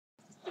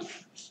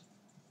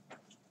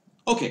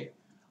Okay,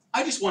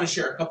 I just want to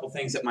share a couple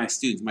things that my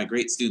students, my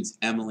great students,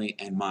 Emily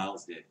and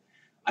Miles did.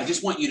 I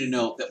just want you to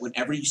know that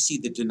whenever you see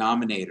the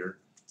denominator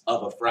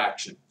of a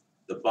fraction,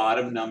 the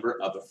bottom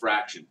number of a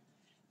fraction,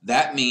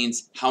 that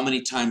means how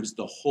many times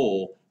the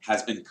whole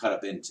has been cut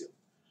up into.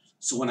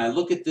 So when I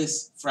look at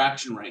this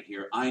fraction right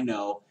here, I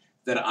know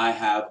that I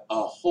have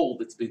a whole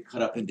that's been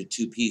cut up into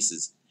two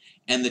pieces.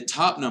 And the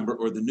top number,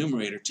 or the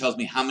numerator, tells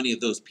me how many of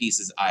those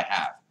pieces I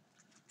have.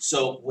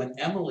 So when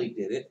Emily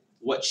did it,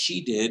 what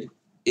she did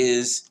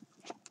is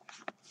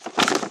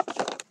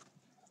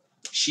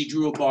she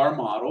drew a bar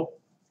model,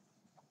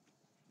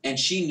 and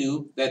she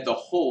knew that the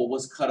whole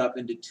was cut up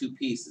into two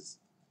pieces.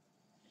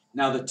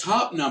 Now the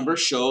top number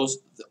shows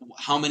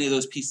how many of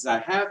those pieces I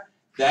have.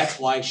 That's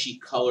why she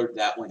colored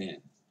that one in.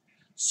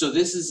 So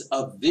this is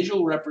a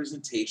visual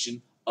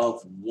representation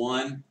of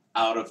 1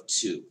 out of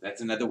 2.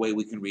 That's another way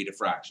we can read a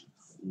fraction.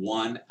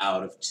 1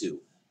 out of 2.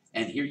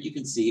 And here you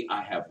can see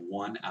I have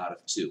 1 out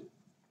of 2.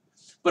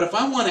 But if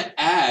I want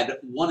to add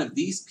one of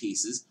these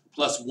pieces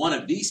plus one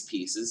of these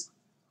pieces,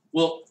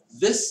 well,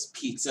 this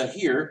pizza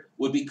here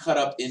would be cut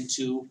up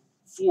into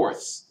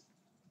fourths.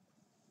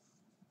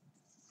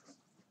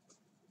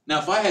 Now,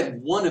 if I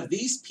had one of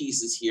these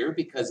pieces here,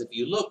 because if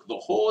you look, the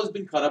whole has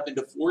been cut up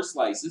into 4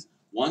 slices,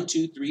 1,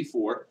 2, 3,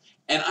 4,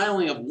 and I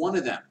only have one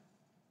of them.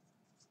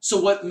 So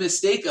what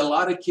mistake a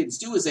lot of kids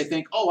do is they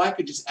think, oh, I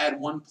could just add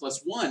 1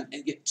 plus 1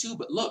 and get 2.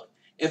 But look,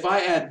 if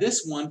I add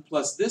this one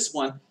plus this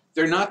one,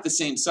 they're not the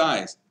same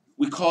size.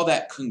 We call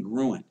that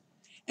congruent.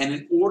 And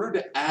in order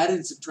to add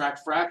and subtract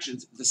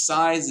fractions, the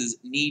sizes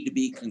need to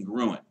be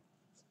congruent.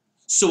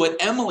 So what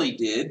Emily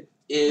did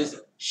is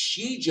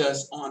she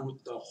just, on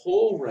the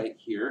whole right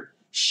here,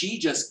 she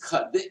just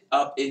cut it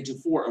up into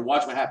 4. And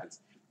watch what happens.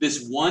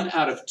 This 1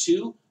 out of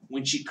 2,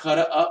 when she cut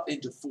it up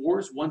into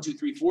 4s, 1, 2,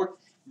 3, 4,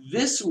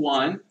 this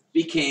one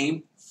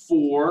became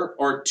 4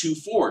 or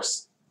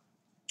 2/4,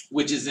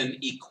 which is an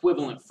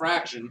equivalent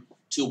fraction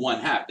to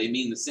 1/2. They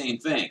mean the same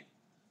thing.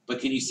 But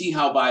can you see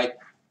how by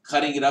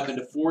cutting it up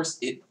into 4s,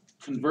 it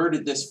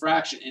converted this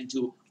fraction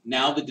into,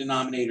 now the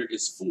denominator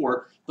is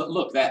 4, but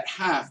look, that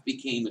half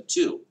became a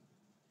 2.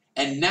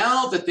 And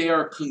now that they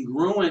are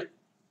congruent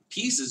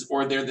pieces,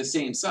 or they're the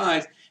same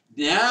size,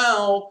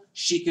 now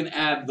she can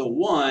add the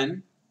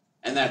 1,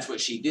 and that's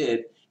what she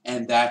did,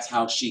 and that's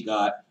how she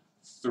got,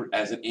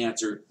 as an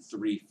answer,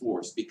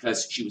 3/4,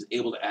 because she was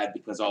able to add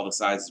because all the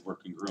sizes were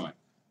congruent.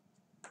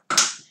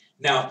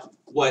 Now,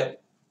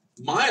 what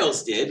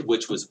Miles did,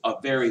 which was a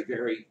very,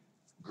 very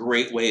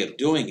great way of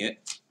doing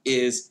it,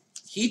 is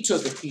he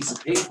took a piece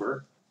of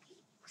paper,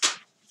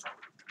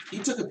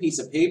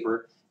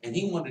 and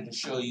he wanted to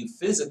show you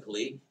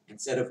physically,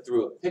 instead of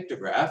through a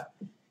pictograph,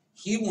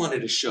 he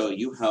wanted to show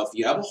you how if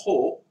you have a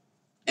whole,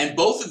 and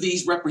both of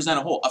these represent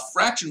a whole, a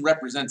fraction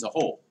represents a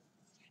whole.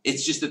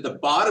 It's just that the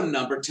bottom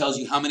number tells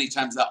you how many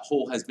times that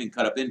whole has been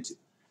cut up into.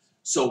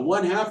 So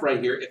 1/2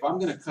 right here, if I'm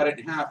going to cut it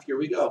in half, here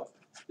we go.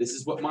 This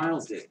is what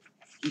Miles did.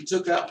 He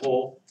took that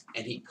whole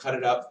and he cut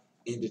it up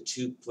into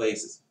 2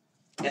 places.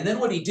 And then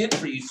what he did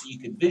for you, so you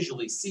could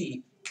visually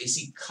see, is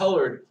he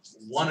colored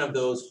one of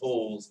those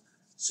holes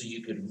so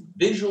you could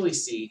visually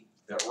see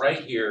that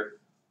right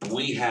here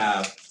we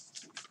have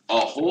a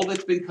hole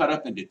that's been cut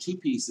up into 2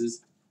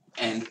 pieces,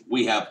 and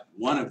we have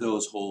one of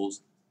those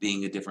holes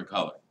being a different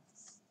color.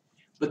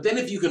 But then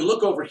if you can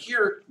look over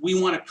here, we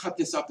want to cut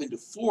this up into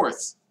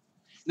 4ths.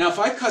 Now if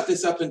I cut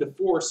this up into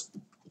 4ths,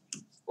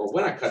 or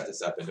when I cut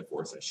this up into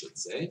 4ths, I should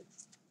say,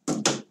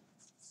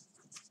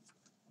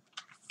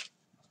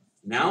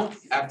 now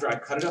after I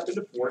cut it up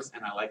into 4ths,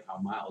 and I like how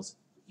Miles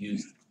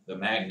used the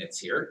magnets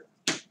here,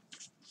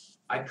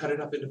 I cut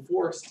it up into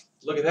 4ths.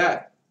 Look at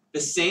that.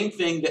 The same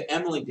thing that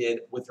Emily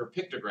did with her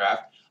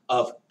pictograph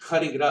of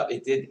cutting it up,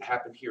 it did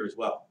happen here as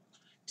well.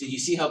 Did you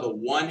see how the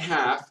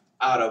 1/2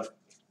 out of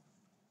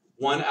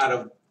 1 out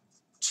of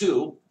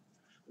 2,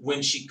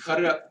 when she cut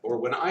it up, or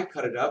when I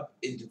cut it up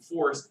into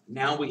 4ths,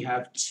 now we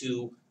have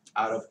 2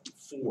 out of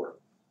 4.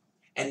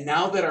 And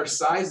now that our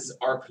sizes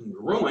are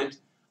congruent,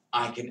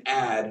 I can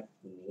add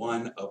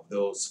one of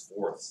those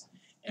 4ths.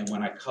 And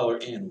when I color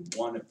in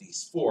one of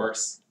these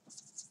 4ths,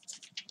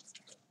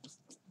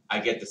 I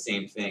get the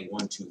same thing,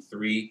 1, 2,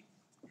 3,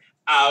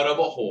 out of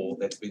a whole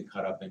that's been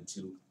cut up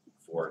into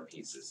 4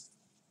 pieces.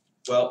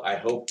 Well, I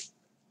hope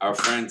our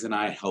friends and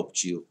I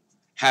helped you.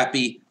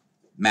 Happy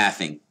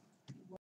mathing.